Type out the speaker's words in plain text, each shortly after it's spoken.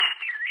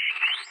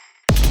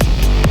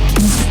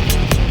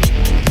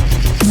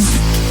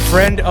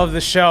Friend of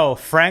the show,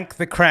 Frank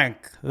the Crank,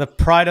 the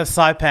pride of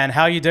Saipan.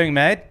 How are you doing,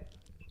 mate?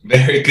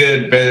 Very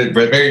good, very,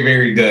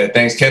 very good.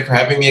 Thanks, Kev, for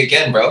having me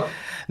again, bro.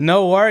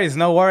 No worries,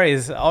 no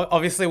worries.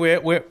 Obviously,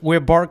 we're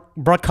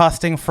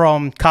broadcasting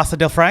from Casa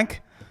del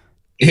Frank.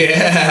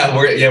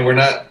 We're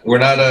not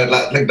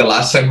like the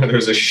last time when there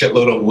was a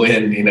shitload of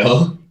wind,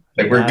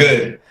 Like we're Uh,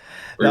 good,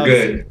 we're that was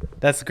good.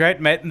 that's great,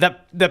 mate.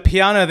 The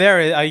piano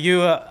there. Are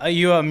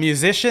you a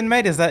musician,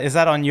 mate? Is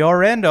that on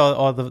your end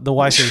or the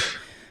wifey?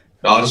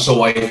 No, just a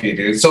wifey,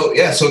 dude. So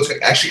yeah, so it's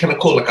actually kind of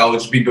cool. Like I'll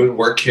just be doing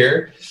work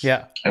here,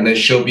 Yeah, and then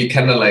she'll be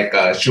kind of like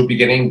she'll be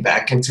getting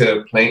back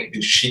into playing.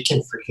 Dude, she can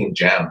freaking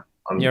jam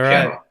on the you're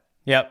right. piano.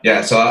 Yep.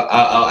 Yeah, so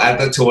I'll add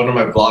that to one of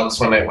my vlogs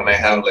when I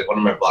have like one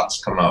of my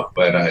vlogs come out.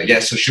 But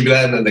yeah, so she'll be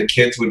that, and then the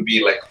kids would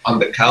be like on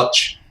the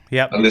couch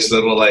Yep. on this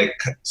little like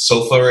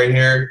sofa right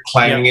here,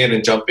 climbing Yep. in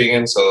and jumping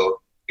in. So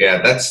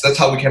yeah, that's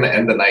how we kind of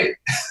end the night.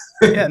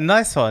 Yeah,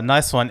 nice one,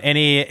 nice one.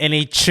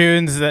 Any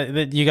tunes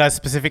that you guys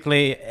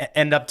specifically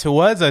end up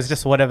towards, or is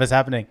just whatever's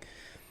happening?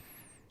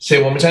 Say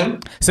it one more time.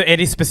 So,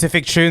 any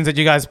specific tunes that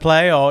you guys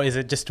play, or is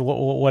it just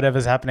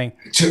whatever's happening?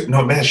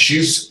 No man,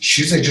 she's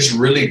like just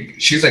really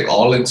she's like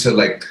all into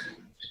like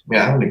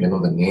man, I don't even know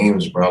the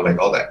names, bro. Like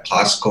all that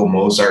classical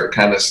Mozart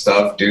kind of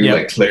stuff, dude. Yep.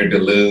 Like Claire de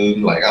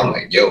Lune. Like I'm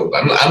like, yo,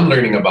 I'm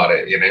learning about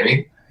it. You know what I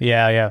mean?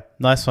 Yeah, yeah,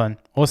 nice one,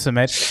 awesome,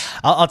 mate.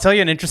 I'll tell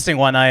you an interesting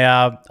one.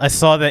 I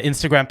saw the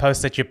Instagram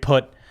post that you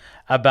put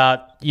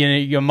about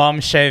your mom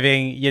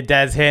shaving your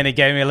dad's hair, and it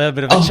gave me a little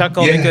bit of a Oh,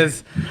 chuckle yeah.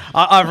 because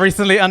I've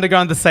recently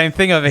undergone the same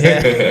thing over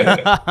here.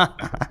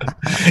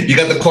 You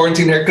got the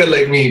quarantine haircut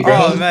like me, bro.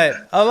 Oh, mate,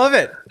 I love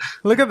it.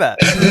 Look at that.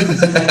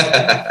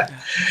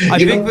 I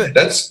You think know,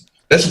 that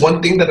that's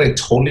one thing that I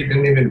totally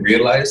didn't even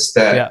realize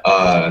that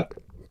yeah,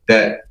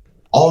 that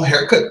all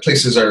haircut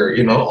places are,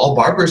 all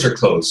barbers are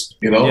closed.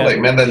 yeah, Like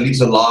man, that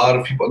leaves a lot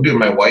of people. Dude,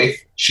 my wife,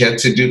 she had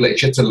to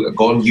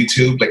go on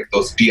YouTube, like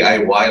those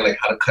DIY, like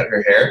how to cut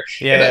her hair,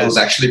 and that yeah. was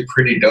actually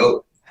pretty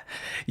dope.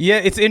 Yeah,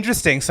 it's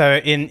interesting. So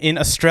in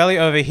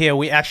Australia over here,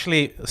 we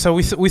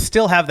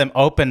still have them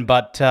open,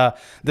 but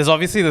there's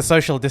obviously the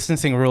social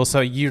distancing rule.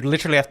 So you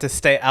literally have to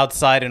stay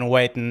outside and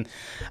wait. And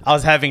I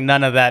was having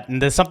none of that. And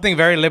there's something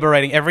very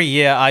liberating. Every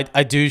year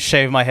I do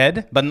shave my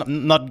head, but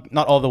not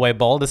all the way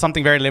bald. There's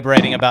something very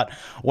liberating about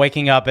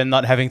waking up and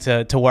not having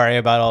to worry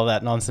about all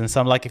that nonsense.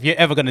 So I'm like, if you're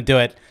ever gonna do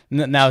it,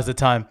 now is the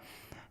time.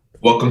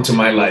 Welcome to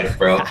my life,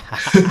 bro.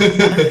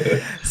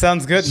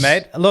 Sounds good,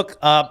 mate. Look,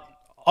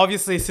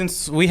 obviously,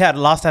 since we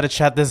last had a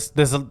chat,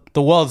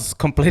 the world's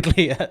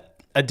completely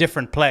a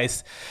different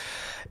place.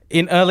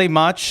 In early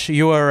March,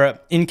 you were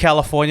in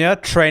California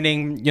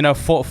training,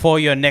 for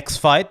your next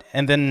fight,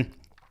 and then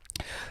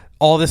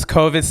all this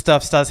COVID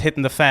stuff starts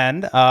hitting the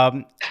fan,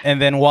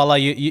 and then voila,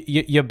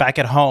 you're back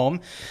at home.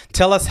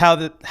 Tell us how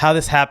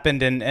this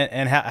happened and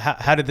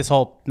how did this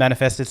all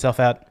manifest itself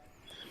out?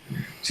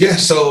 Yeah,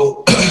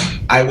 so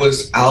I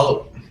was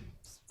out.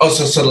 Oh,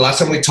 so the last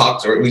time we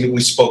talked or we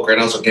spoke, right?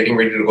 I was getting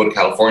ready to go to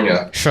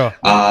California. Sure.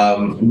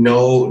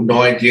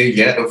 No idea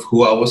yet of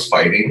who I was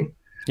fighting.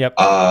 Yep.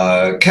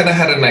 Kind of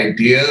had an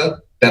idea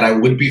that I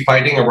would be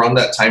fighting around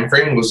that time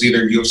frame. Was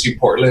either UFC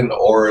Portland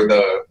or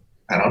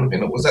I don't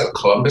even know, was that a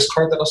Columbus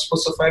card that I was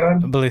supposed to fight I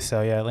on? believe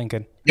so. Yeah,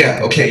 Lincoln.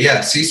 Yeah. Okay.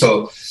 Yeah. See,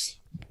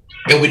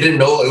 and we didn't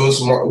know it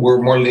was more.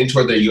 We're more leaning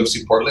toward the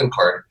UFC Portland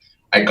card.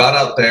 I got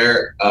out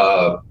there.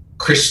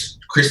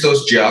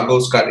 Christos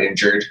Giagos got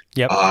injured.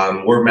 Yep.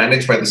 We're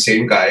managed by the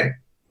same guy,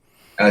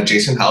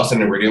 Jason House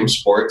and Iridium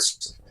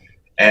Sports.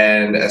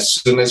 And as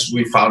soon as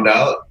we found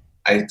out,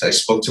 I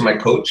spoke to my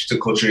coach, to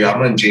Coach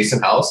Oyama and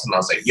Jason House, and I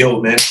was like,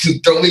 "Yo, man,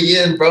 dude, throw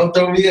me in, bro,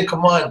 throw me in,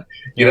 come on,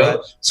 you Right.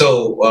 know."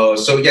 So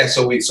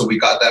we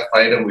got that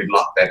fight and we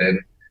locked that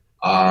in.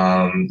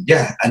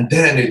 Yeah, and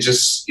then it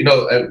just,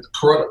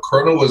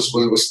 Corona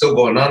was still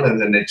going on, and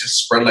then it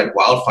just spread like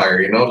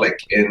wildfire, like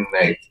in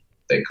like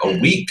a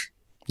week.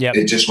 Yep.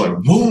 It just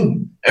went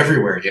boom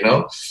everywhere,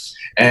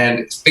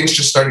 and things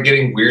just started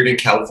getting weird in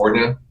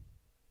California.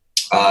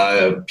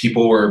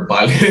 People were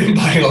buying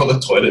buying all the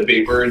toilet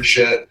paper and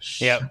shit.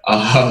 Yep.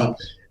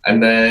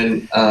 And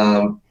then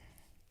then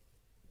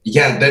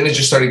it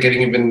just started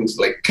getting even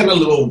like kind of a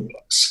little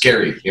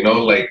scary,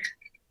 like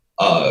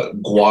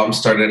Guam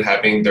started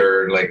having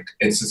their like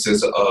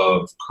instances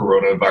of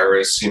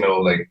coronavirus,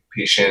 like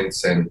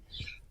patients and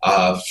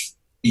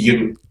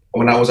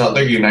when I was out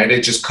there,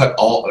 United just cut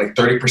all like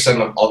 30%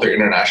 of all their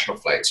international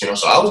flights, So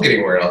I was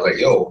getting worried. I was like,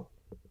 yo,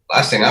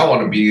 last thing I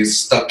want to be is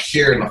stuck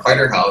here in the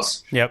fighter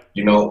house, Yep.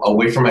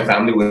 Away from my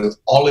family with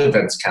all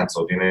events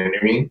canceled. You know what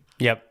I mean?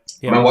 Yep.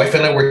 My wife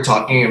and I were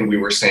talking, and we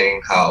were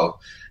saying how,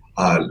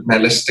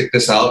 man, let's stick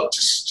this out.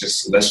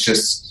 Let's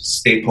just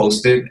stay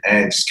posted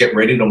and just get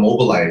ready to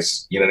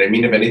mobilize. You know what I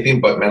mean? If anything,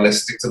 but man,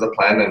 let's stick to the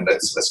plan and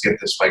let's get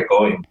this fight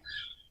going.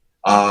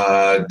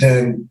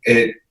 Then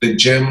the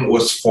gym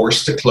was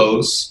forced to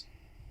close.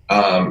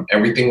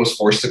 Everything was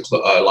forced to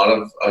close. A lot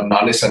of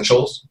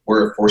non-essentials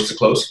were forced to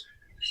close.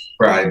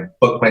 Where I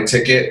booked my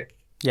ticket,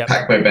 Yep.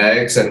 packed my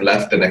bags, and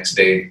left the next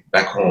day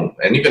back home.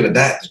 And even at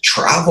that, the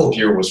travel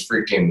here was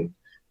freaking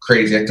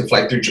crazy. I had to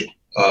fly through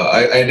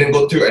I didn't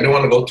go through. I didn't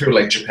want to go through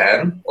like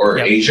Japan or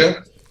Yep.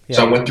 Asia,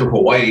 so I Yep. went through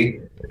Hawaii,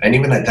 and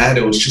even at that,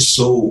 it was just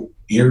so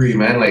eerie,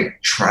 man. Like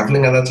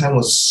traveling at that time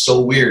was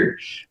so weird.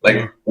 Like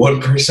Mm.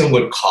 one person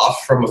would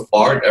cough from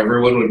afar, and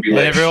everyone would be And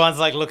like, everyone's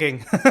like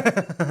looking.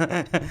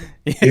 "Yeah,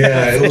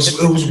 Yes.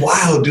 it was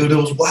wild, dude. It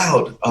was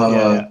wild."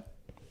 Yeah.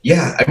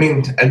 Yeah, I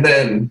mean, and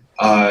then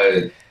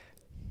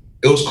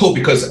it was cool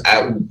because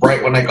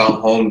right when I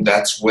got home,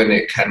 that's when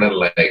it kind of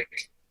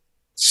like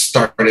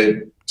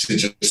started to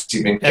just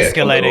even get a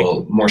Escalating.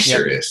 little more Yep.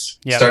 serious.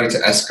 Yep. Started to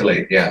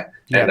escalate, yeah.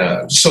 Yep.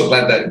 And so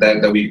glad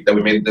that we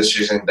made the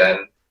decision then.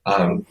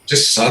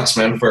 Just sucks,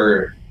 man,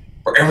 for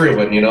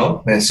everyone, you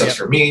know. Man, it sucks Yep.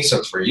 for me,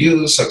 sucks for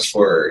you, sucks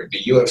for the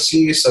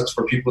UFC, sucks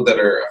for people that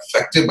are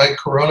affected by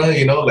Corona.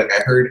 You know, like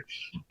I heard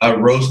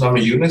Rose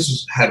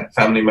Namajunas had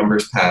family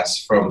members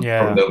pass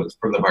Yeah.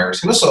 from the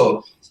virus. You know,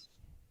 so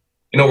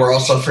you know we're all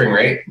suffering,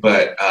 right?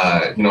 But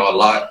you know, a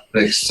lot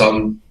like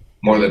some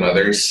more than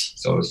others.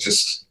 So it's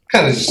just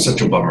kind of just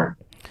such a bummer.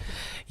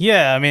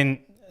 Yeah, I mean,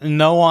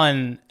 no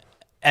one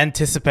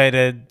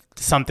anticipated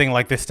something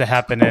like this to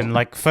happen, and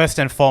like first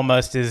and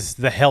foremost is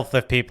the health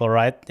of people,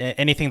 right?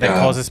 Anything that Yeah.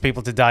 causes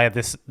people to die at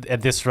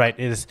this rate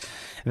is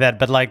that.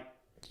 But like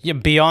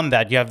beyond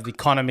that, you have the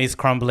economies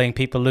crumbling,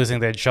 people losing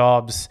their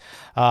jobs.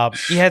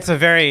 Yeah, it's a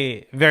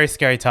very very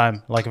scary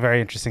time, like a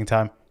very interesting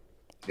time.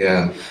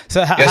 Yeah.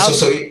 So Yeah. how?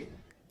 So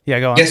Yeah,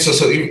 go on. yeah.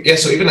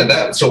 So even at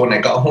that. So when I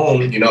got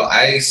home, you know,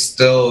 I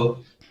still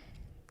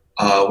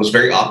was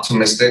very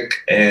optimistic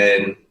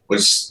and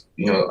was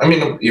I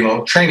mean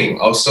training.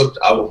 I'm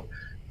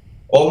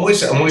always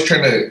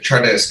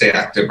trying to stay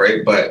active, right?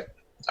 But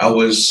I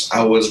was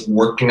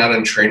working out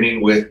and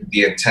training with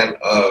the intent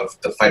of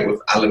the fight with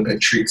Alan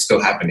Patrick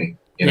still happening,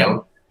 you Yep.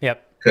 know, Yep.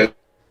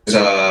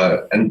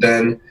 and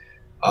then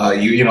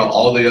you know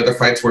all the other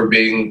fights were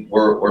being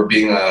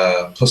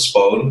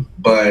postponed,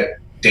 but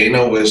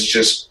Dana was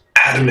just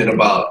adamant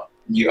about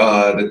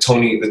the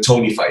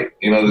Tony fight,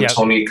 you know, the Yep.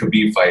 Tony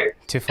Khabib fight,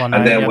 249.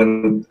 and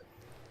then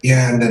Yep.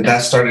 and then that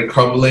started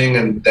crumbling,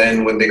 and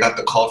then when they got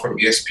the call from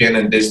ESPN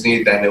and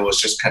Disney, then it was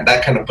just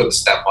that kind of put the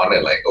stamp on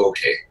it, like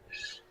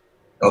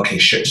okay,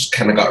 shit, just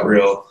kind of got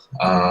real.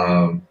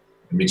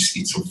 Let me just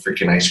eat some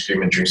freaking ice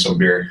cream and drink some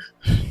beer.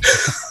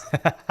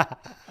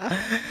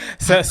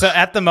 So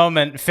at the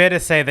moment, fair to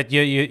say that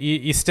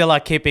you still are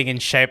keeping in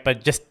shape,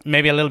 but just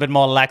maybe a little bit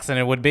more lax than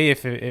it would be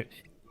if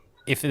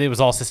it was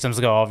all systems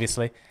go,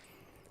 obviously.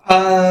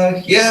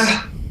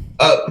 Yeah.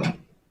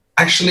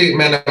 Actually,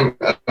 man,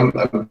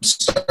 I'm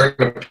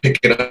starting to pick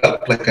it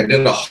up. Like I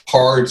did a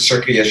hard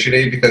circuit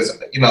yesterday because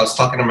I was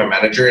talking to my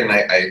manager, and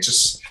I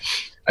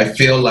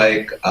feel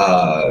like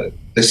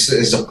this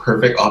is a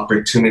perfect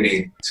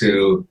opportunity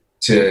to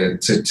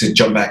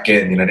jump back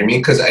in. You know what I mean?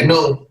 Because I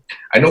know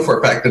for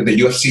a fact that the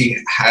UFC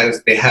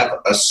they have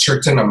a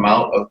certain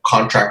amount of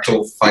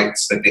contractual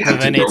fights that they have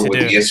They to need go to with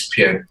do.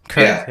 ESPN.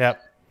 Correct. Yeah.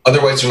 Yep.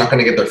 Otherwise, they're not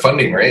going to get their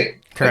funding, right?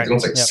 Correct. I think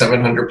it's like Yep.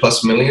 700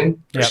 plus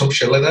million or Yep. some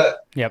shit like that.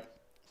 Yep.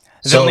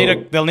 So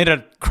They'll need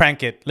to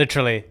crank it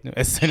literally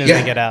as soon as yeah,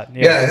 they get out.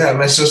 yeah.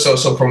 Man, so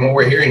from what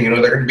we're hearing,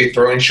 they're going to be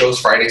throwing shows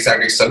Friday,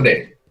 Saturday,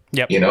 Sunday.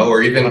 Yep.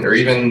 Or even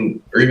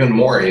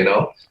more. And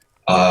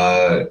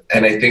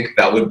I think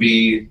that would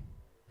be,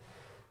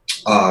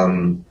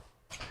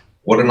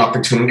 what an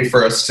opportunity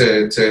for us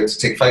to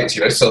take fights.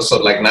 So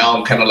like now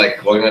I'm kind of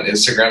like going on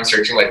Instagram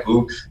searching like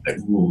who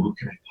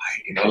can I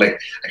fight? Like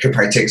I could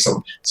probably take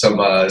some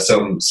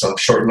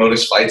short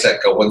notice fights at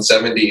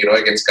 170.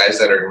 Against guys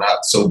that are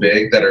not so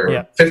big, that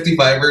are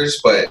 55ers,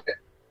 but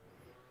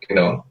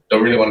don't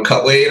really want to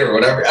cut weight or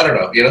whatever. I don't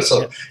know.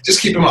 So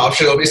just keep them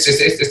optional.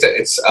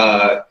 It's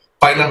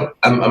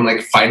I'm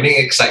like finding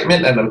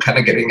excitement, and I'm kind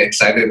of getting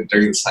excited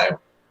during this time.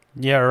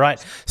 Yeah, right.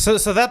 So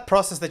that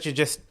process that you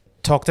just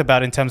talked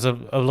about in terms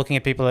of looking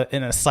at people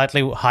in a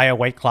slightly higher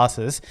weight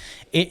classes,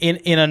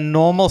 in a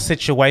normal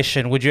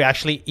situation, would you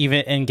actually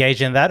even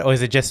engage in that, or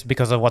is it just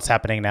because of what's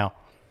happening now?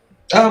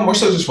 More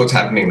so just what's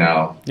happening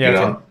now.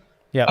 Yeah.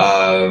 Yeah.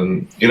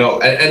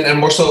 And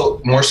more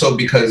so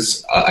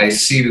because I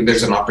see that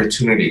there's an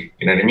opportunity.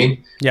 You know what I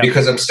mean? Yeah.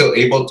 Because I'm still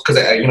able, because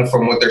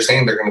from what they're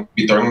saying, they're going to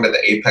be throwing it at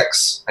the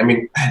Apex. I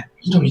mean,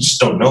 you just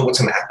don't know what's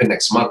going to happen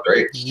next month,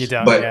 right? You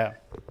don't. But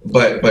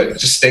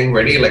just staying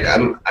ready. Like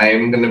I'm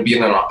going to be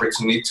in an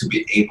opportunity to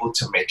be able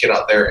to make it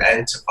out there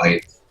and to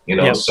fight.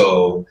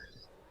 So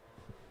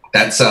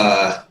that's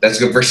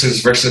good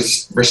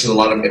versus a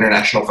lot of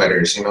international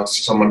fighters.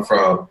 Someone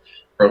from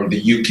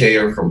the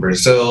UK or from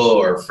Brazil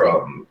or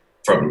from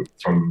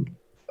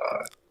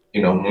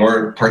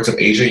more parts of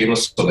Asia,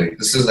 so like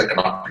this is like an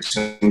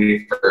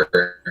opportunity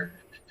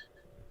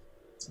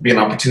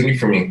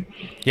for me.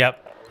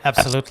 Yep,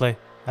 absolutely.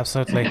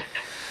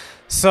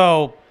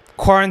 So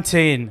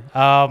quarantine,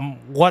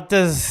 what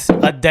does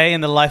a day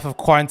in the life of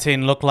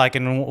quarantine look like,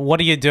 and what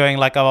are you doing?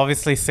 Like I've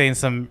obviously seen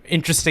some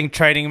interesting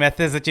training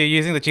methods that you're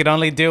using that you'd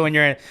only do when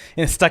you're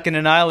stuck in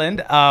an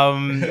island,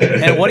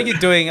 and what are you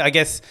doing, I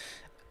guess,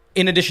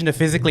 in addition to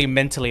physically,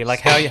 mentally? Like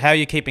how are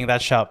you keeping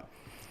that sharp?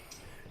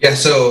 Yeah,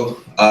 so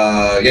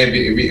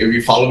if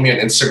you follow me on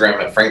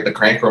Instagram at Frank the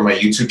Crank or my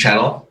YouTube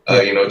channel,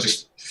 Yep.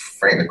 just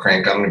Frank the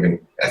Crank. I don't even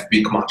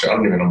FB Camacho. I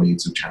don't even know my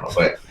YouTube channel,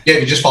 but yeah,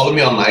 if you just follow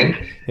me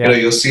online, Yep.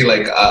 you'll see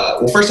like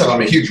well, first off,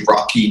 I'm a huge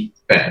Rocky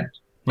fan.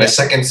 My Yep.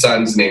 second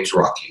son's name's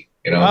Rocky.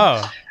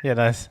 Oh, yeah,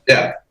 nice.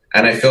 Yeah,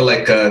 and I feel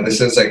like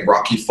this is like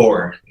Rocky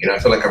Four. I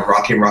feel like I'm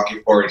Rocky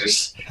Four,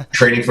 just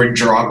training for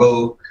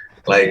Drago,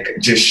 like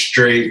just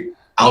straight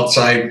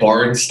outside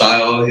barn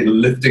style,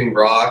 lifting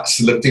rocks,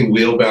 lifting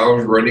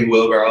wheelbarrows, running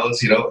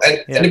wheelbarrows. And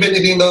if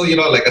anything though,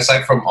 like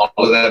aside from all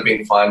of that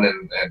being fun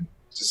and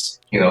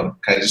just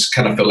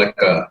kind of feel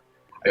like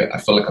I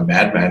feel like a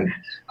madman.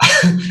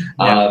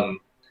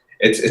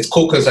 It's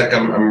cool because like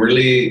I'm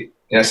really.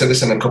 I said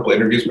this in a couple of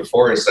interviews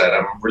before, is that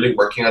I'm really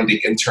working on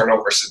the internal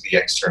versus the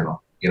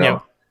external.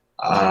 Yep.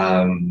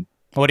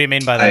 What do you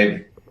mean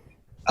by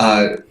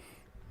that?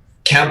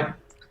 Camp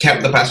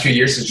the past few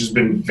years has just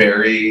been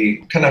very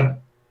kind of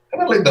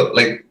like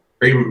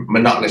very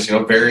monotonous.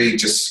 Very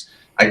just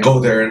I go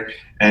there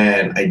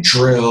and I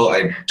drill,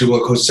 I do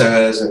what coach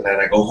says, and then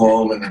I go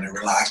home and then I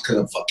relax because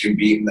I'm fucking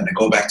beat, and then I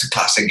go back to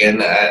class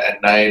again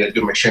at night. I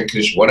do my strength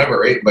conditioning,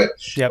 whatever, right? But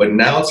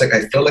now it's like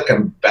I feel like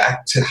I'm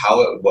back to how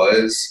it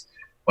was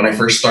when I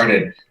first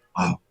started,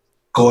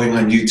 going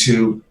on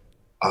YouTube,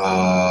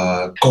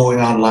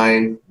 going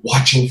online,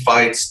 watching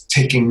fights,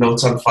 taking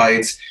notes on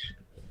fights,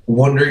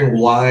 wondering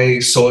why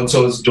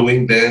so-and-so is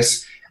doing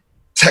this,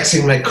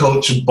 texting my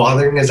coach,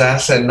 bothering his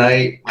ass at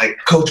night, like,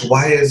 coach,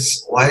 why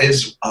is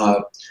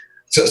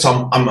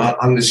so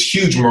I'm this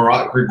huge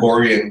Marat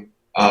Grigorian.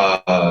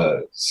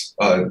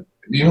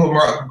 You know who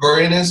Marat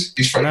Grigorian is?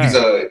 He's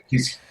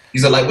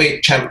a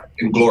lightweight champ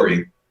in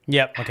Glory.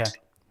 Yep. Okay.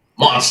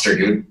 Monster,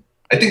 dude.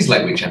 I think he's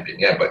lightweight champion,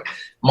 yeah, but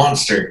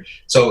monster.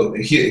 So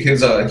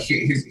he's a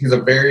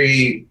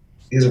very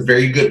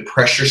good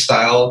pressure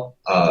style,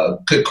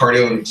 good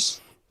cardio, and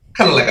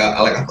kind of like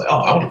I want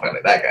to fight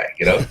like that guy,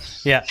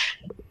 Yeah.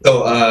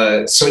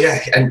 So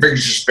yeah, and very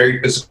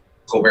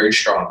physical, very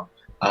strong.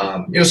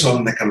 So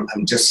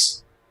I'm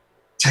just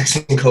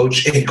texting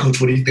coach, hey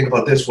coach, what do you think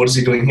about this? What is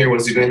he doing here?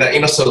 What is he doing that?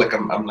 So like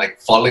I'm like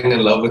falling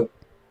in love with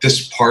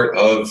this part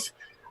of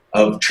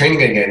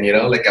training again,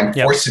 like I'm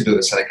forced to do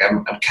this. Like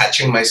I'm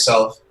catching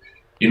myself,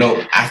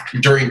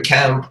 during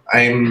camp,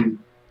 I'm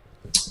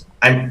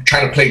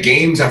trying to play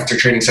games after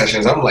training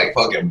sessions. I'm like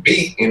fucking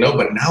beat,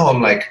 but now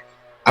I'm like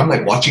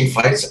watching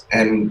fights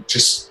and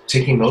just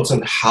taking notes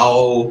on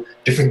how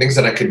different things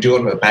that I could do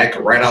on the bike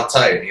right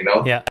outside,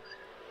 Yeah.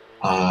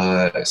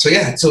 So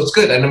it's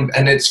good.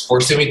 And it's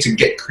forcing me to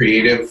get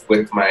creative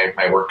with my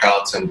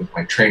workouts and with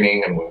my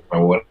training and with my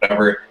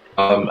whatever.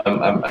 I'm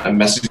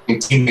messaging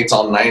teammates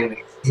online,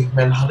 like, hey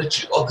man, how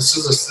did you? Oh, this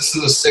is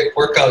a sick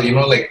workout.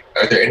 Like,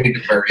 are there any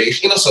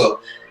variation? So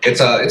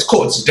it's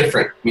cool. It's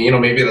different.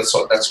 Maybe that's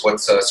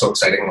what's so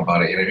exciting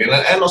about it.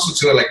 And also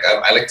too, like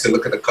I like to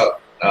look at the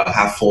cup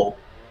half full.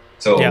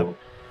 So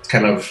it's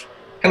kind of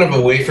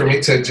a way for me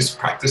to just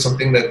practice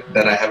something that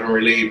I haven't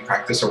really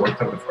practiced or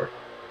worked on before.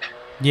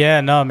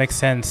 Yeah. No, it makes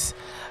sense.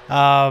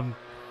 How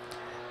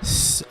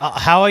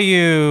are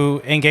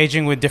you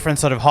engaging with different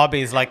sort of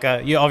hobbies? Like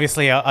you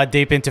obviously are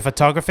deep into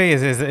photography.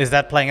 Is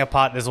that playing a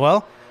part as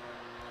well?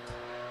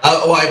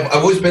 I've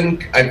always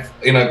been. I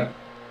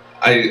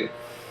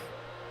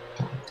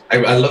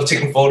love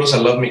taking photos. I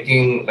love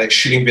making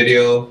shooting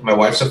video. My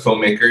wife's a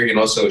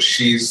filmmaker, so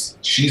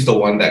she's the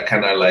one that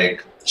kind of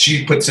like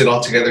she puts it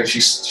all together.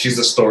 She's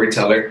a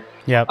storyteller.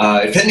 Yeah.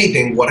 If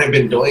anything, what I've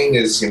been doing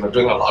is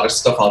doing a lot of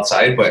stuff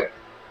outside, but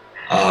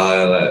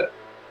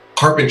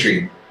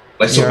carpentry.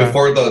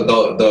 Before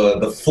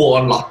the full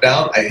on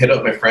lockdown, I hit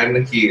up my friend.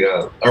 I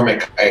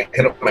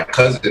hit up my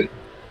cousin.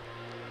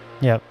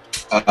 Yep.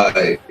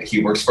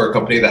 He works for a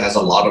company that has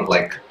a lot of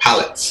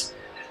pallets.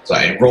 So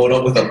I rolled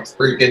up with a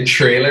freaking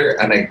trailer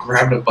and I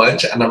grabbed a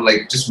bunch and I'm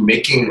just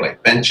making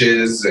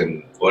benches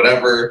and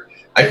whatever.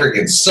 I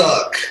freaking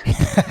suck,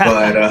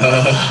 but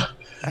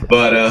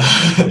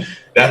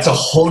that's a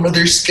whole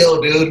nother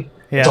skill, dude.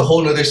 Yeah. It's a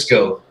whole nother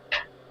skill.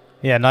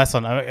 Yeah, nice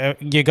one.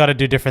 You got to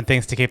do different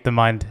things to keep the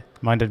mind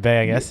at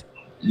bay, I guess.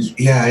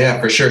 Yeah,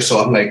 for sure. So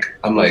I'm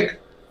like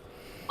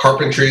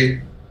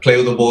carpentry, play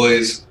with the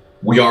boys,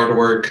 yard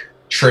work,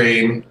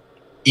 train,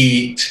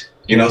 eat.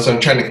 So I'm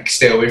trying to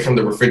stay away from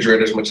the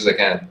refrigerator as much as I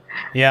can.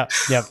 Yeah.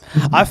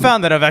 I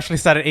found that I've actually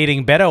started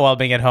eating better while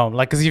being at home,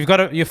 because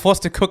you're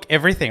forced to cook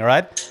everything,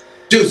 right?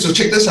 Dude, so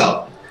check this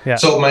out. Yeah.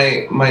 So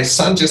my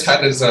son just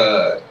had his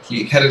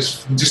he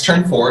just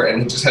turned 4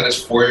 and he just had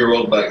his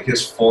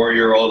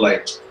 4-year-old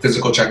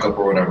physical checkup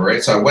or whatever,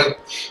 right? So I went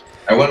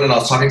and I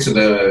was talking to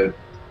the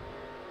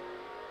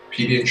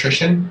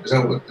pediatrician. Is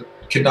that what the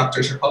kid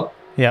doctors are called?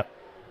 Yep.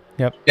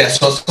 Yeah,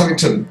 so I was talking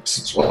to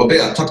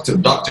the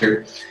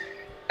doctor,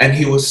 and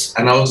I was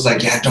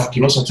like, yeah, doc,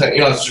 sometimes,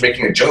 I was just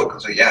making a joke. I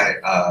was like, yeah,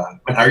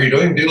 man, how are you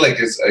doing, dude? Like,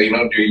 are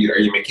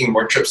you making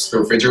more trips to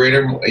the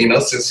refrigerator, when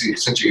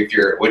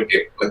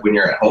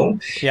you're at home?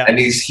 Yeah. And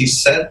he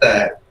said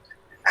that,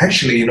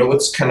 actually,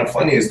 what's kind of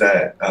funny is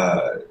that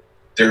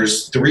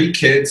there's 3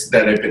 kids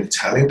that have been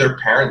telling their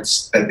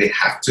parents that they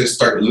have to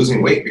start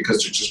losing weight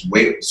because they're just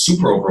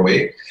super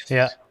overweight.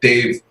 Yeah.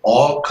 They've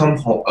all come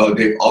home.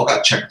 They've all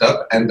got checked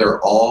up, and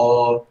they're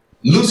all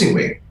losing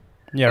weight.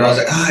 Yeah. And Right.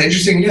 I was like,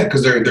 interesting, yeah,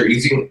 because they're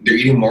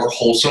eating more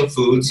wholesome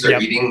foods. They're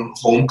Yep. eating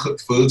home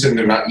cooked foods, and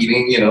they're not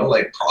eating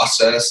like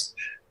processed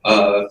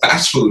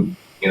fast food.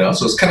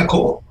 So it's kind of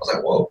cool. I was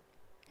like, whoa.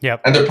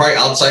 Yep. And they're probably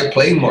outside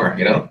playing more.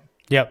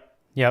 Yep.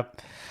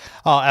 Yep.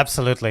 Oh,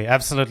 absolutely,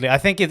 absolutely. I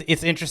think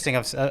it's interesting.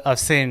 I've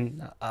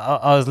seen.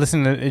 I was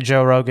listening to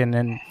Joe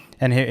Rogan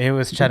and he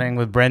was chatting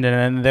with Brendan,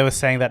 and they were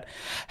saying that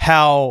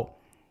how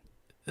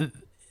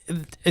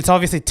it's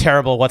obviously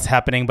terrible what's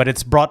happening, but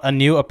it's brought a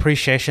new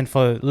appreciation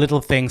for little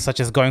things such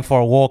as going for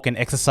a walk and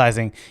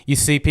exercising. You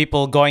see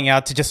people going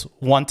out to just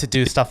want to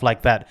do stuff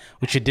like that,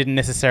 which you didn't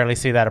necessarily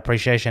see that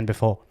appreciation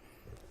before.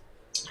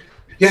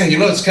 Yeah,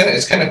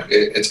 it's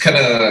kind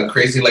of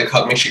crazy. Like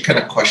how it makes you kind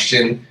of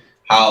question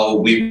how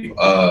we've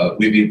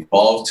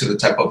evolved to the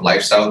type of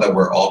lifestyle that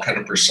we're all kind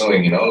of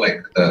pursuing.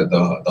 Like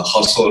the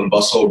hustle and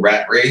bustle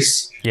rat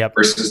race. Yep.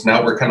 Versus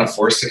now we're kind of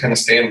forced to kind of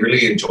stay and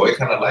really enjoy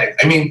kind of life.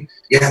 I mean,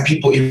 yeah,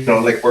 people,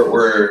 like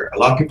we're a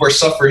lot of people are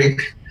suffering.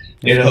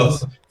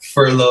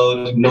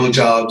 Furloughed, no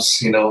jobs.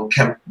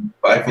 Can't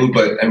buy food,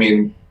 but I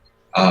mean,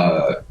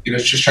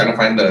 it's just trying to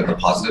find the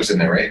positives in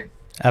there, right?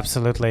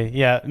 Absolutely.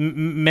 Yeah.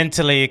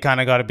 Mentally, you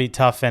kind of got to be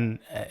tough. And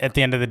at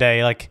the end of the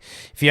day, like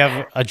if you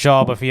have a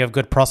job, if you have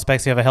good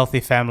prospects, you have a healthy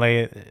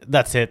family,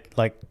 that's it.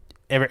 Like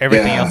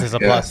everything else is a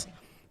plus.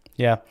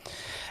 Yeah,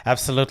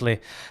 absolutely.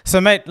 So,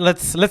 mate,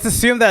 let's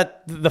assume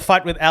that the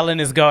fight with Allen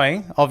is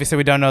going. Obviously,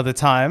 we don't know the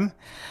time.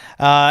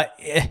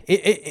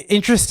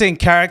 Interesting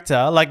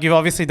character. Like you've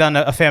obviously done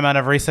a fair amount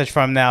of research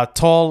for him now.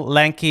 Tall,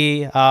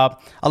 lanky. A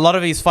lot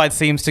of his fights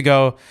seems to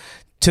go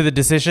to the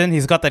decision.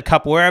 He's got that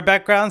capoeira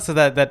background, so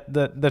that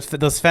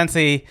those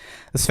fancy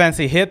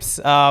hips.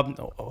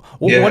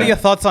 What are your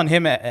thoughts on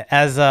him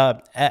as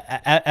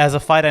a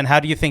fighter, and how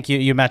do you think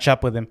you match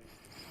up with him?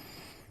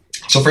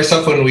 So first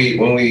off, when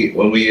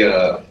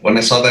I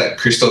saw that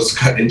Christos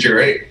got injured,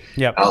 right?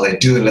 Yeah. I was like,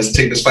 dude, let's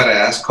take this fight. I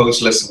asked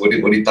Coach,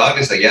 what he thought.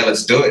 He's like, yeah,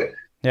 let's do it.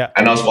 Yeah.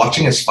 And I was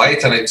watching his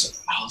fights, and I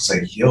was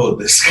like, yo,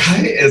 this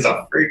guy is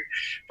a freak,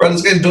 bro.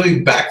 This guy's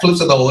doing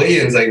backflips at the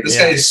weigh-ins. Like this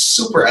guy is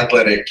super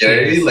athletic.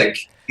 Like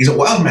he's a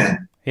wild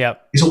man. Yeah.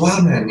 He's a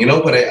wild man.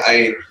 But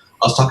I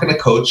was talking to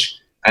Coach,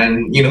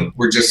 and he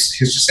was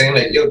just saying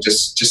like, yo,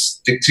 just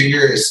stick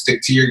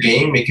to your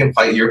game, make him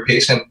fight your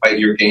pace and fight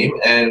your game,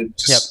 and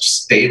just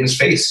stay in his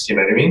face. You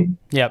know what I mean?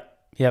 Yep.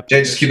 Yeah,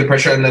 just keep the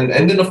pressure, and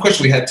then of course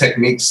we had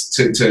techniques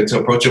to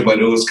approach it, but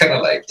it was kind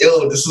of like,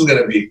 yo, this is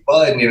gonna be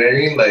fun. You know what I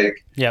mean?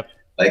 Like,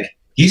 like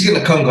he's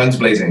gonna come guns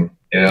blazing.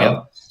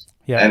 And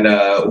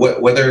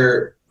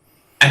whether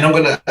and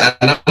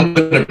I'm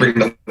gonna bring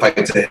the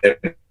fight to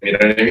him. You know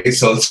what I mean?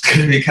 So it's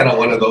gonna be kind of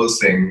one of those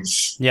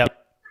things. Yep.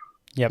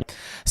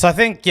 So I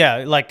think,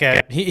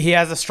 he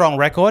has a strong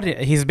record.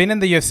 He's been in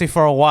the UFC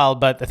for a while,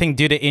 but I think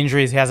due to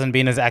injuries, he hasn't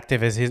been as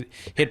active as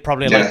he'd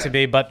probably like to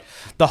be. But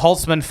the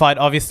Holtzman fight,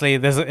 obviously,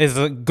 is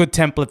a good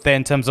template there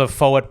in terms of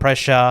forward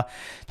pressure,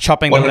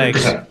 chopping 100%. The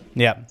legs.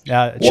 Yeah.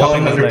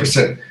 Chopping 100%. The legs.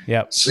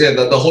 Yeah. So yeah,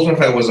 the Holtzman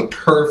fight was a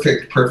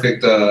perfect.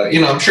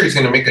 I'm sure he's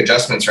going to make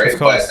adjustments, right?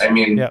 But I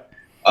mean,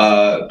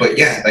 but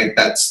yeah, like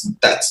that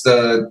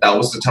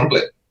was the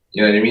template.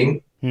 You know what I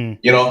mean?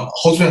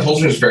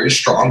 Holtzman is very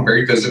strong,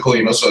 very physical,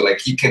 so like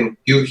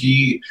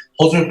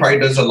Holtzman probably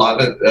does a lot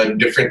of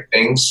different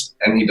things,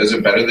 and he does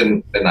it better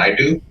than I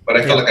do, but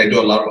I feel like I do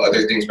a lot of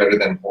other things better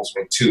than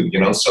Holtzman too,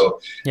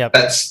 so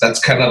that's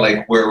kind of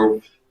like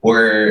where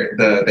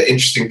the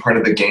interesting part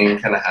of the game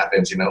kind of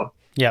happens,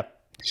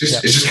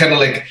 It's just kind of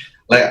like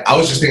I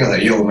was just thinking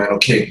like, yo man,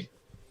 okay,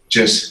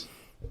 just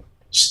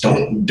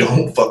don't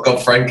fuck up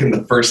Frank in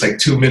the first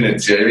 2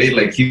 minutes. You know what I mean?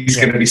 Like he's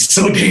gonna be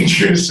so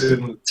dangerous in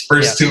the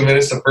first 2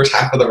 minutes, the first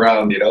half of the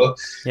round.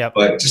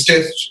 But just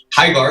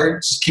high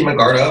guard, just keep my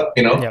guard up.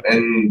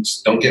 And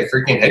just don't get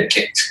freaking head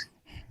kicked.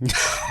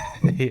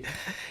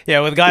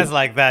 Yeah, with guys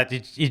like that,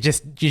 you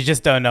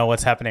just don't know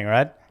what's happening,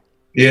 right?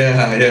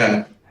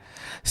 Yeah.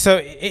 So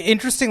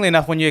interestingly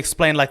enough, when you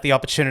explained the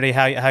opportunity,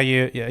 how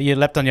you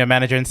leapt on your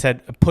manager and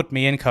said, "Put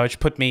me in, coach,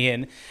 put me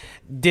in,"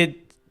 did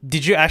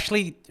you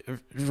actually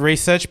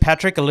research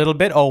Patrick a little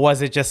bit, or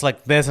was it just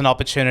like there's an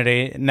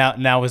opportunity,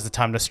 now is the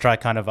time to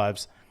strike kind of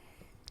vibes?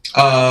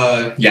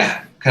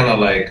 Yeah, kind of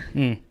like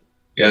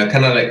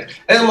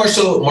and more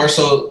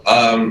so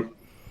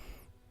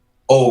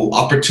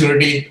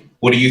opportunity,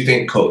 what do you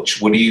think,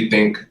 coach? What do you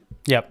think,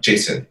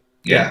 Jason?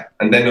 Yeah.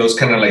 And then it was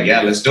kind of like,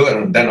 yeah, let's do it.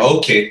 And then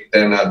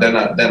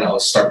then I'll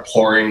start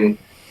pouring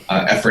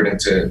effort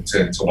into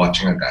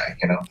watching a guy,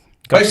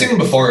 But I've seen him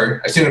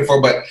before,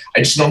 but I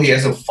just know he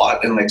hasn't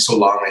fought in so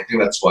long. I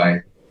think that's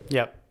why.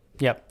 Yep.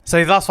 So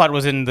his last fight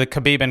was in the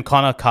Khabib and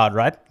Conor card,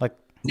 right?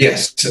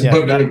 Yes,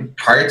 but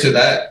prior to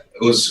that,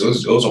 it was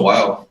a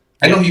while.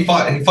 I know he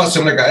fought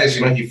similar guys.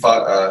 He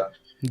fought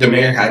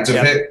Damir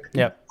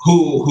Hadzovic,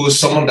 who is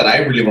someone that I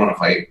really want to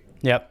fight.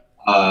 Yep.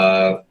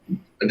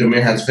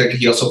 Damir Hadzovic.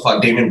 He also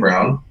fought Damon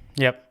Brown.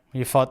 Yep.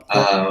 He fought.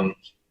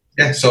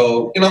 yeah,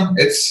 so it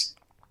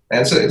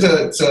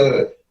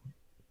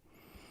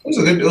was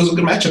a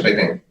good matchup, I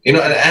think.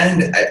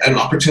 And an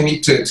opportunity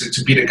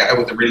to beat a guy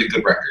with a really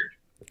good record.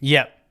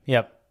 Yep,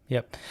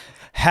 yep.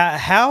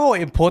 How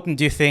important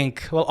do you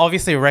think? Well,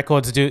 obviously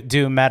records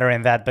do matter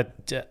in that,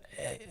 but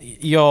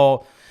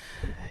you're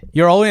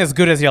only as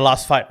good as your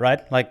last fight,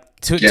 right? Like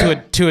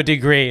to a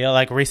degree,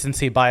 like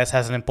recency bias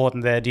has an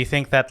important there. Do you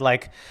think that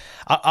like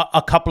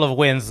a couple of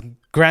wins,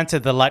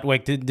 granted the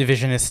lightweight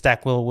division is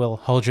stacked, will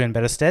hold you in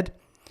better stead?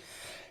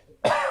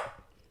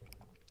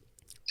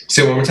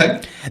 Say it one more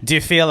time. Do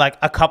you feel like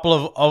a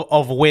couple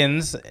of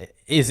wins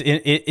is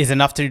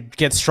enough to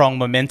get strong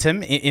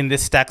momentum in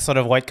this stacked sort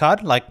of weight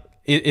card? Like,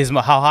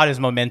 how hard is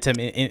momentum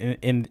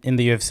in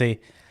the UFC?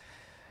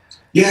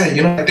 Yeah,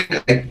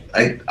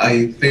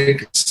 I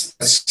think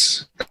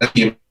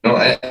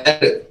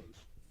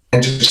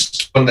and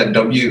just on that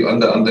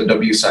on the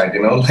W side,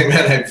 like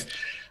man,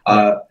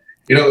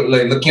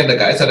 like looking at the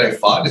guys that I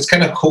fought, it's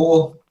kind of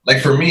cool.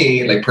 Like for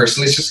me, like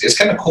personally, it's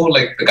kind of cool.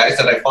 Like the guys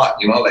that I fought,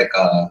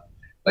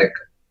 like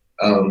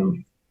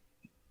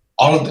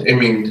all of I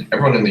mean,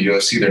 everyone in the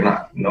UFC, they're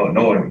not no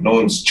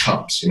one's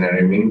chumps, you know what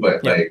I mean?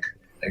 But like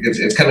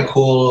it's kind of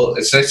cool.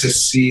 It's nice to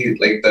see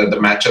like the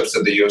matchups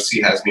that the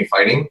UFC has me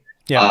fighting.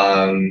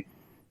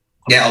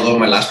 Although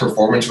my last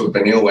performance with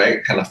Beneil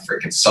Wag kind of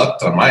freaking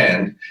sucked on my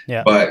end,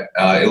 but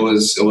it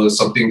was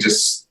something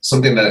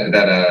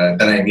that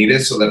I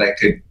needed so that I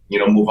could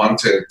move on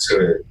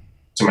to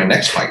my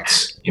next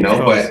fights,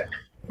 But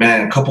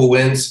man, a couple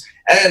wins,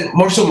 and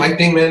more so my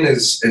thing, man,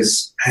 is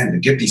man, to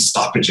get these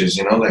stoppages,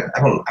 like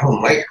I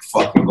don't like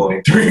fucking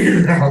going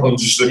 3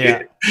 rounds,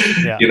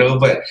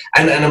 But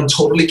and I'm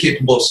totally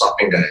capable of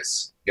stopping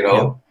guys,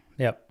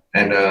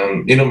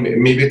 And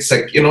maybe it's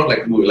like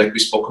like we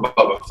spoke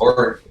about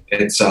before.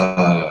 It's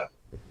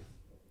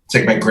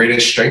like my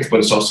greatest strength, but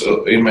it's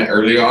also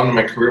early on in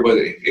my career, but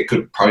it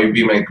could probably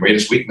be my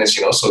greatest weakness.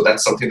 So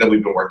that's something that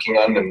we've been working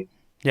on, and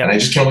I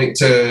just can't wait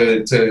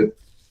to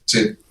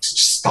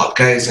stop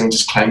guys and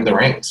just climb the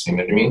ranks. You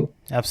know what I mean?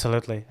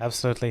 Absolutely.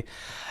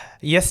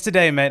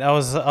 Yesterday, mate, I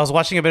was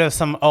watching a bit of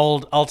some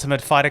old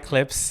Ultimate Fighter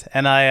clips,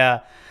 and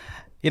I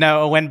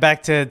went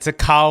back to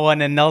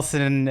Carwin and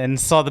Nelson and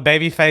saw the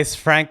babyface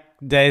Frank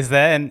days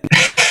there, and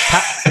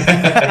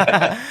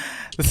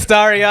the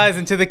starry eyes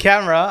into the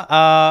camera.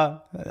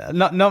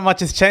 Not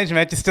much has changed,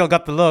 mate. You still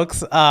got the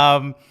looks.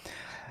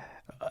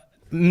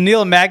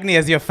 Neil Magny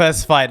as your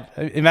first fight.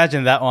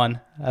 Imagine that one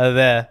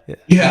there.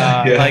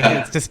 Like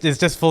it's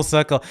just full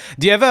circle.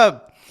 Do you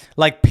ever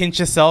like pinch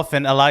yourself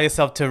and allow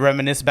yourself to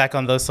reminisce back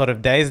on those sort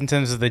of days in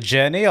terms of the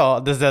journey,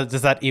 or does that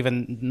not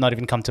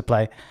even come to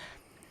play?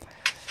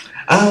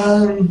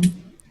 Actually,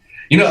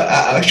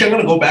 I'm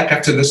gonna go back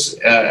after this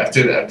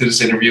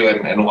interview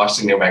and watch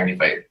the Neil Magny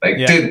fight.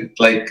 Dude,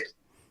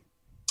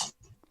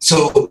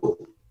 so.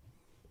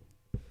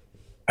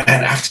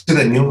 And after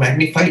the Neil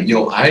Magny fight,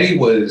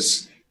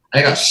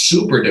 I got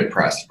super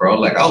depressed, bro.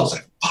 Like I was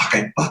like, fuck,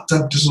 I fucked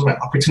up. This was my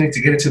opportunity to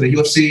get into the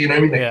UFC. You know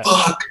what I mean? Like,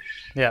 fuck.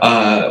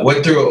 Yeah.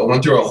 Went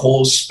through a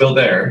whole spill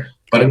there,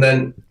 but and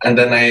then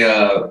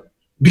I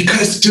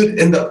because dude,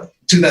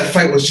 that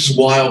fight was just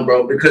wild,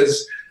 bro.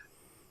 Because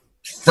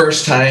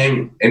first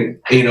time in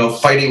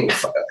fighting, I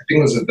think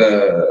it was at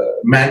the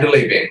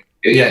Mandalay Bay.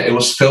 Yeah, it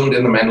was filmed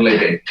in the Mandalay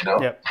Bay.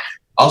 Yep.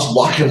 I was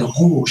walking, like,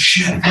 oh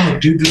shit, oh,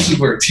 dude, this is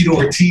where Tito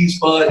Ortiz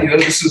fought.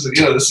 This is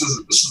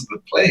the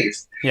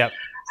place. Yep.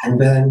 And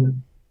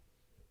then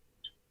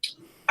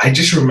I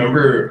just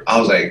remember I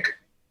was like,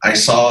 I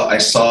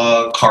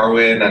saw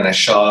Carwin and I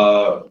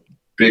saw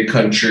Big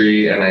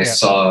Country and I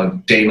saw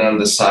Dana on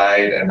the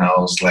side, and I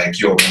was like,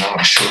 yo, man, I'm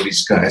gonna show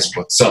these guys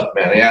what's up,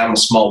 man. Yeah, I'm a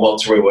small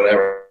welterweight,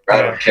 whatever.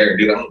 I don't care,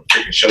 dude. I'm gonna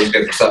freaking show these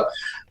guys what's up.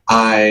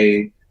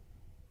 I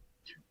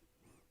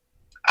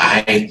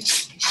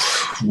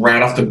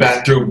ran off the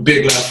bat, threw a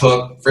big left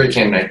hook.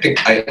 Freaking, I think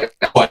I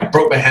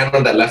broke my hand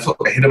on that left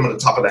hook. I hit him on the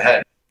top of the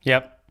head.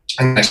 Yep.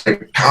 And I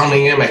started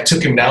pounding him. I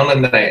took him down,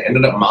 and then I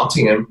ended up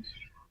mounting him.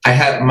 I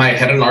had my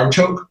head and arm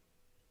choke.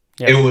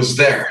 Yep. It was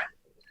there.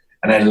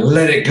 And I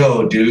let it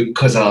go, dude,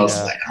 because I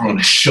was like, I'm going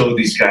to show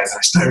these guys. And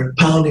I started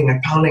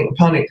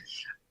pounding.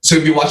 So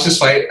if you watch this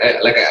fight, I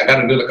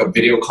got to do like a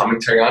video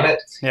commentary on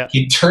it. Yeah.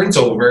 He turns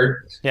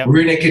over. Yep.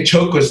 Rear naked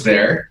choke was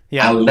there.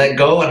 Yeah. I let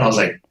go, and I was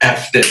like,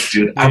 F this,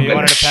 dude. I'm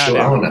going to show.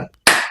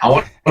 I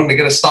want him to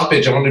get a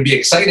stoppage. I want him to be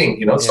exciting.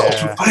 It's the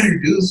Ultimate Fighter,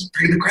 dude. It's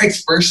Peter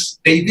Craig's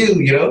first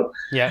debut,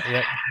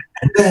 Yeah.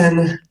 And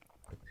then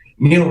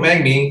Neil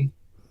Magny,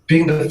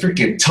 being the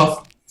freaking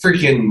tough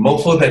freaking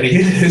mofo that he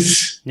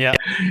is,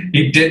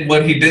 he did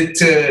what he did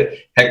to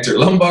Hector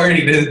Lombard.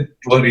 He did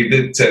what he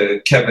did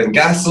to Kevin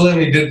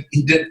Gastelum. He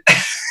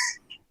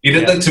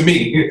did that to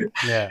me.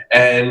 Yeah.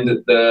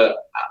 And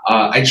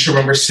I just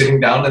remember sitting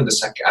down in the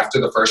second after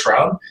the first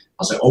round. I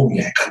was like, oh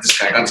yeah, I got this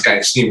guy. I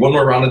just need one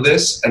more round of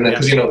this, and then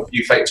because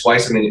you fight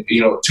twice, and then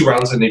 2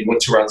 rounds, and then you win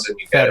 2 rounds, and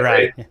you get it,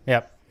 right?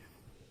 Yep.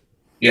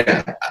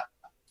 Yeah.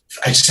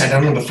 I just sat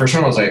down in the first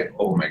round. I was like,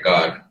 oh my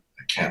god,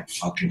 I can't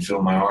fucking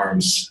feel my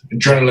arms.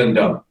 Adrenaline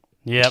dump.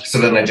 Yep. So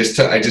then I just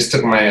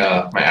took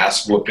my my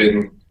ass whooping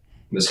in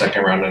the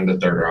second round and the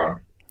third round.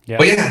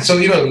 But Yep. yeah, so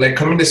like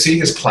coming to see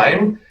his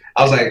climb,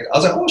 I was like,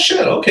 oh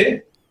shit,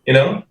 okay,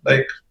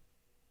 like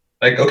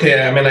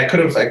okay. I mean, I could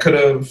have, could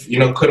have,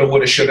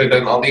 would have, should have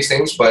done all these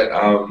things, but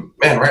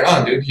man, right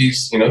on, dude.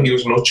 He's, he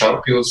was no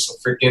chump. He was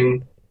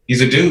freaking,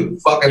 he's a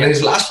dude. Fuck, and then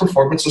his last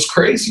performance was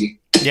crazy.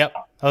 Yep.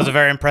 That was a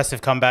very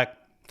impressive comeback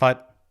fight.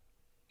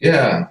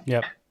 Yeah.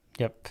 Yep.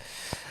 Yep.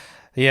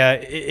 Yeah,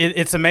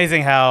 it's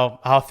amazing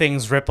how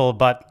things ripple,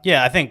 but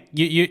yeah, I think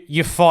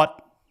you fought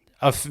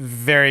a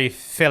very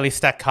fairly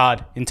stacked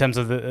card in terms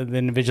of the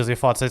individuals you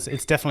fought, so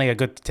it's definitely a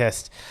good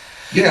test.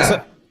 Yeah.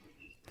 So,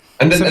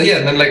 And then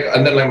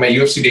and then my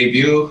UFC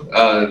debut,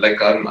 like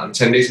on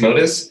 10 days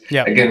notice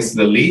Yeah. against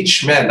the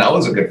Leech, man, that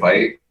was a good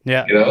fight.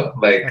 yeah,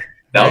 Like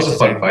that was a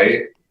fun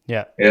fight.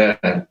 yeah, Yeah.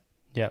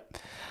 yeah.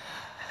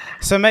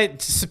 So,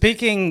 mate,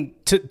 speaking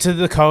to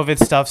the COVID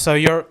stuff, so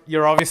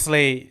you're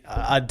obviously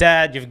a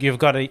dad. You've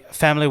got a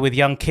family with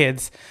young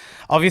kids.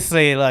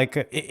 Obviously,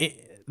 like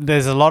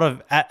there's a lot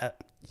of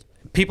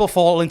people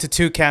fall into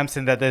two camps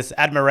in that there's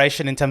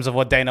admiration in terms of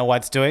what Dana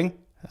White's doing.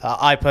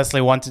 I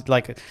personally wanted,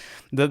 like,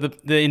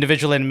 the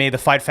individual in me, the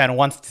fight fan,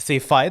 wants to see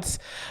fights,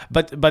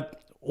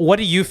 but what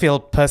do you feel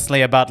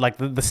personally about like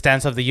the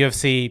stance of the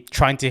UFC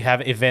trying to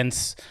have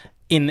events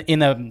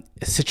in a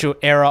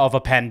era of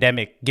a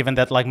pandemic, given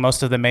that like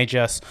most of the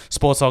major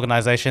sports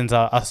organizations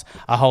are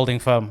holding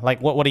firm?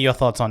 Like, what are your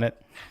thoughts on it?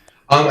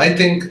 I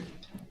think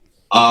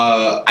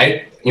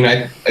I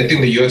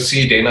think the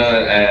UFC, Dana,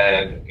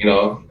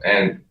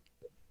 and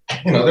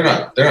they're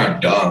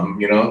not dumb.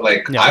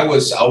 Like Yeah. I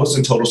was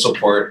in total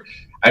support.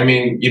 I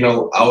mean,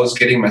 I was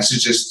getting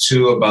messages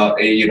too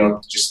about, hey,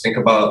 just think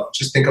about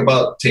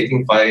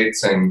taking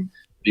fights, and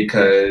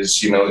because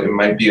it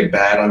might be a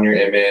bad on your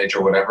image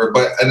or whatever.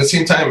 But at the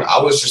same time,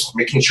 I was just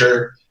making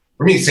sure,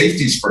 for me,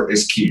 safety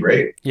is key,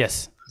 right?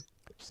 Yes.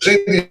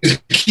 Safety is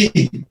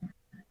key.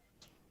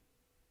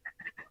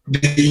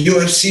 The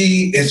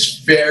UFC is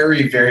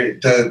very, very,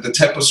 the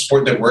type of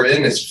sport that we're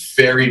in is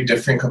very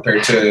different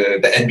compared to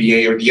the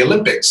NBA or the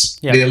Olympics.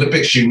 Yeah. The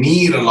Olympics, you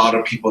need a lot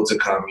of people to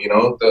come.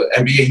 The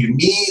NBA, you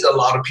need a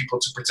lot of people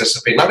to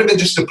participate, not even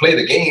just to play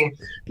the game,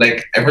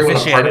 like everyone a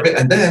part of it,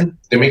 and then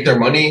they make their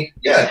money,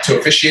 to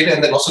officiate it,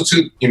 and then also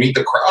you need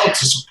the crowd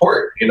to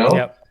support.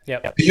 Yep.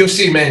 The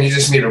UFC, man, you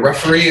just need a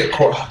referee,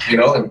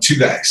 and 2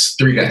 guys,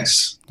 3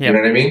 guys. Yep. You know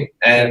what I mean?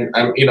 And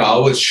I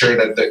was sure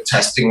that the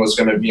testing was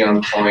going to be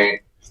on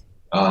point.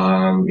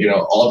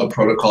 All the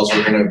protocols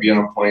were going to be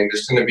on point.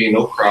 There's going to be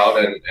no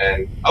crowd,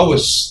 and I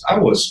was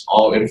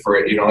all in for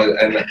it.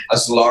 And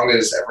as long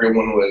as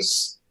everyone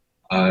was,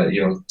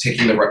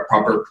 taking the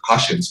proper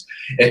precautions.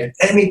 If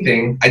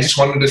anything, I just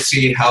wanted to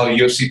see how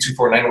UFC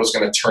 249 was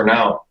going to turn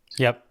out.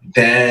 Yep.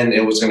 Then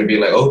it was going to be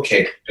like,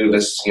 okay, dude,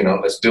 let's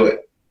do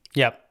it.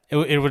 Yep.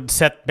 It would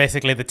set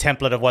basically the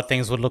template of what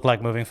things would look like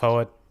moving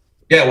forward.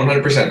 Yeah,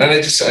 100%. And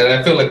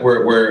I feel like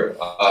we're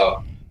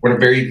in a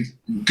very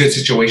good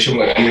situation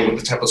with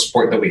the type of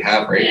sport that we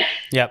have, right?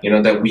 Yep.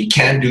 That we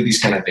can do these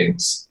kind of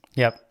things.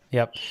 Yep.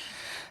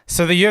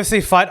 So the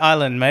UFC Fight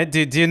Island, mate.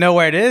 Do you know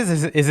where it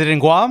is? Is it in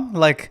Guam?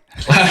 Like,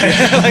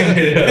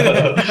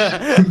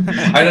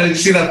 I know you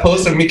see that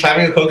post of me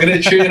climbing a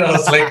coconut tree, and I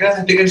was like,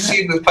 I think I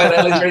see the Fight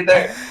Island right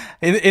there.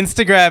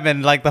 Instagram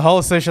and like the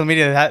whole social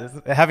media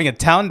having a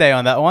town day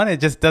on that one, it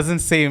just doesn't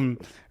seem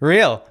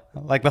real.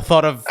 Like the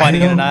thought of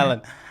fighting in an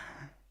island.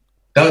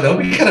 That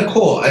would be kind of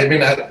cool. I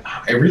mean,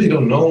 I really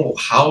don't know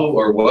how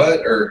or what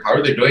or how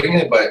are they doing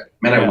it, but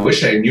man, I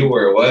wish I knew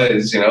where it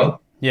was.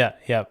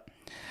 Yeah.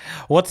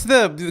 What's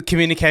the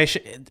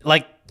communication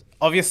like?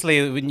 Obviously,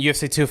 in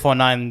UFC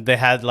 249, they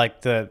had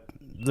like the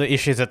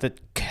issues that the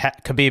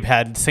Khabib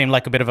had. Seemed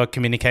like a bit of a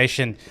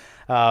communication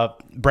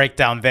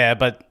breakdown there,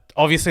 but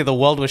obviously the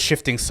world was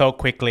shifting so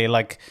quickly.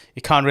 Like,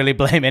 you can't really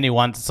blame any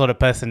one sort of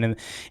person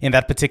in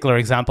that particular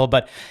example.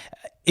 But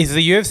is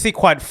the UFC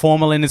quite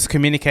formal in its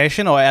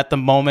communication, or at the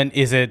moment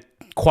is it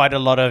quite a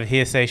lot of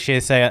hearsay,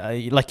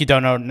 shearsay? Like, you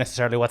don't know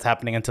necessarily what's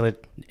happening until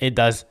it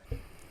does.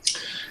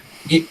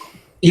 We're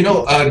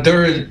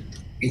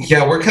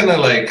kind of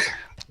like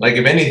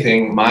if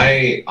anything,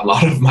 a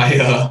lot of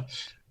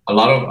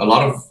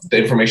the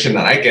information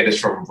that I get is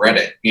from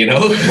Reddit,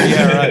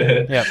 Yeah,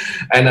 right. Yeah.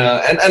 and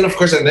of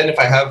course, and then if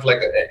I have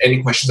like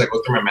any questions, I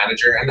go through my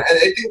manager, and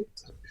I think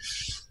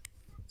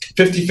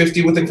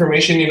 50-50 with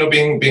information,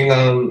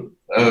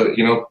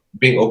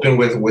 being open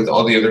with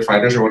all the other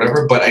fighters or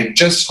whatever. But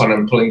when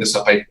I'm pulling this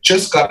up, I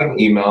just got an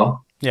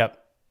email. Yep.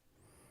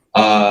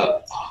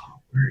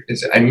 Where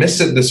is it? I missed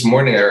it this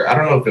morning, or I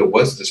don't know if it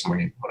was this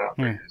morning. Hold on.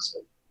 Where is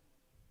it?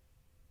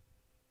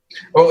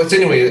 Well, it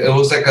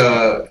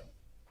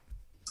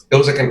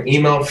was like an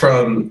email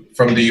from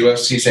the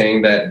UFC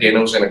saying that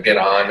Dana was going to get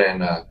on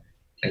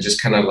and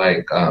just kind of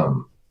like,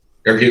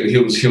 or he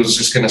was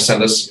just going to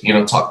send us,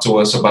 talk to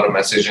us about a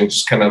message and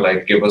just kind of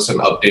like give us an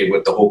update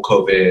with the whole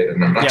COVID.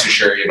 And I'm not too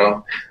sure,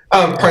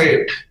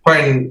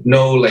 probably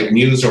no like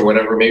news or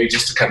whatever, maybe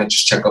just to kind of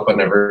just check up on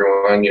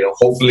everyone,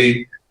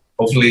 hopefully,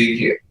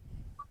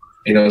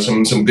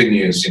 some good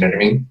news, you know what I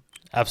mean?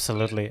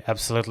 Absolutely,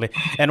 absolutely.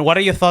 And what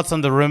are your thoughts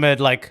on the rumored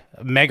like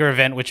mega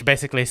event, which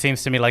basically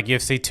seems to me like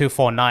UFC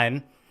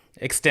 249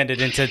 extended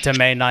into to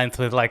May 9th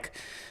with like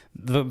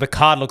the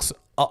card looks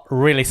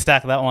really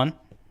stacked, that one.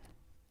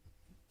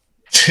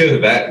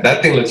 Dude,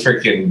 that thing looks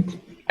freaking.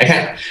 I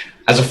can't.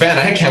 As a fan,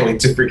 I can't wait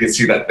to freaking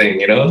see that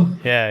thing. You know.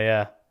 Yeah,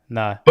 yeah.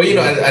 No. But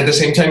at the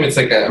same time, it's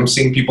like I'm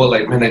seeing people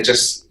like, man,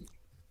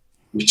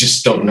 we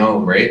just don't know,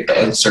 right?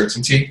 The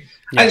uncertainty.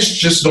 Yeah. I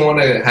just don't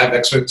want to have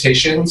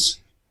expectations.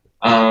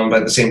 But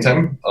at the same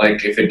time,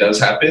 like if it does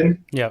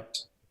happen, Yep.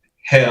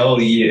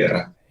 hell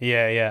yeah.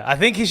 Yeah, yeah. I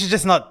think he should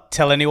just not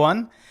tell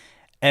anyone.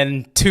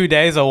 And 2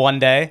 days or 1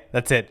 day,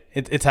 that's it.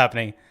 It's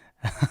happening.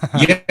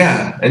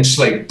 Yeah, and just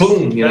like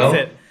boom, you know.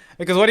 That's it.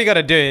 Because what you got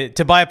to do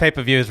to buy a pay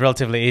per view is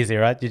relatively easy,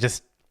 right? You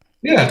just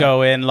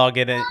go in, log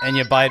in, and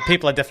you buy it.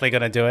 People are definitely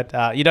going to do it.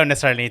 You don't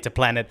necessarily need to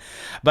plan it,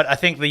 but I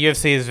think the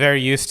UFC is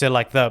very used to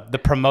like the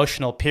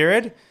promotional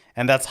period,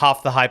 and that's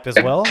half the hype as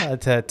well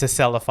to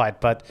sell a fight.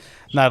 But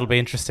no, it'll be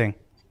interesting.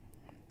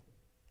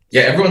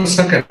 Yeah, everyone's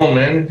stuck at home,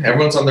 man.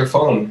 Everyone's on their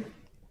phone.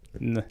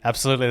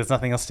 Absolutely, there's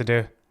nothing else to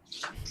do.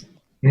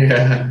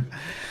 Yeah.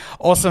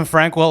 Awesome,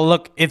 Frank. Well,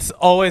 look, it's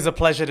always a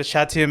pleasure to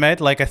chat to you, mate.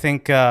 Like, I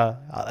think,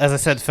 as I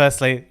said,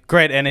 firstly,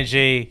 great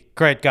energy,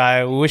 great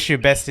guy. We wish you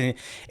best in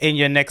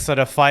your next sort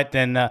of fight.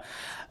 And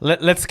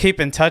let's keep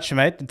in touch,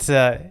 mate. It's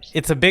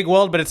a big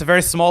world, but it's a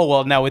very small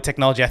world now with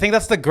technology. I think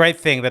that's the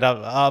great thing that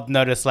I've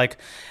noticed. Like,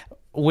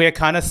 we're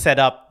kind of set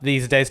up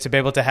these days to be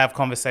able to have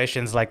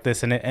conversations like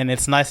this, and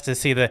it's nice to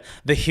see the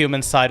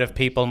human side of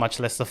people, much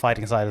less the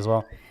fighting side as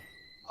well.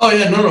 Oh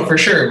yeah, no, for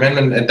sure, man,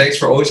 and thanks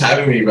for always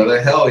having me,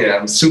 brother. Hell yeah,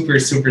 I'm super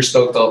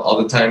stoked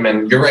all the time,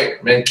 and you're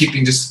right, man.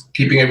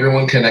 Keeping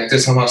everyone connected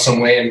somehow, some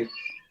way, and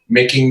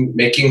making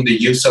the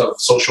use of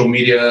social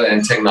media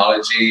and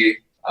technology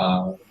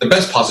the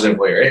best positive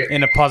way, right?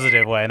 In a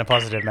positive way, in a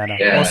positive manner.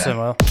 Yeah. Awesome.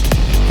 Well,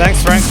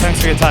 thanks, Frank.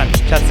 Thanks for your time.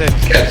 Chat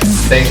soon. Yeah,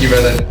 thank you,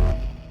 brother.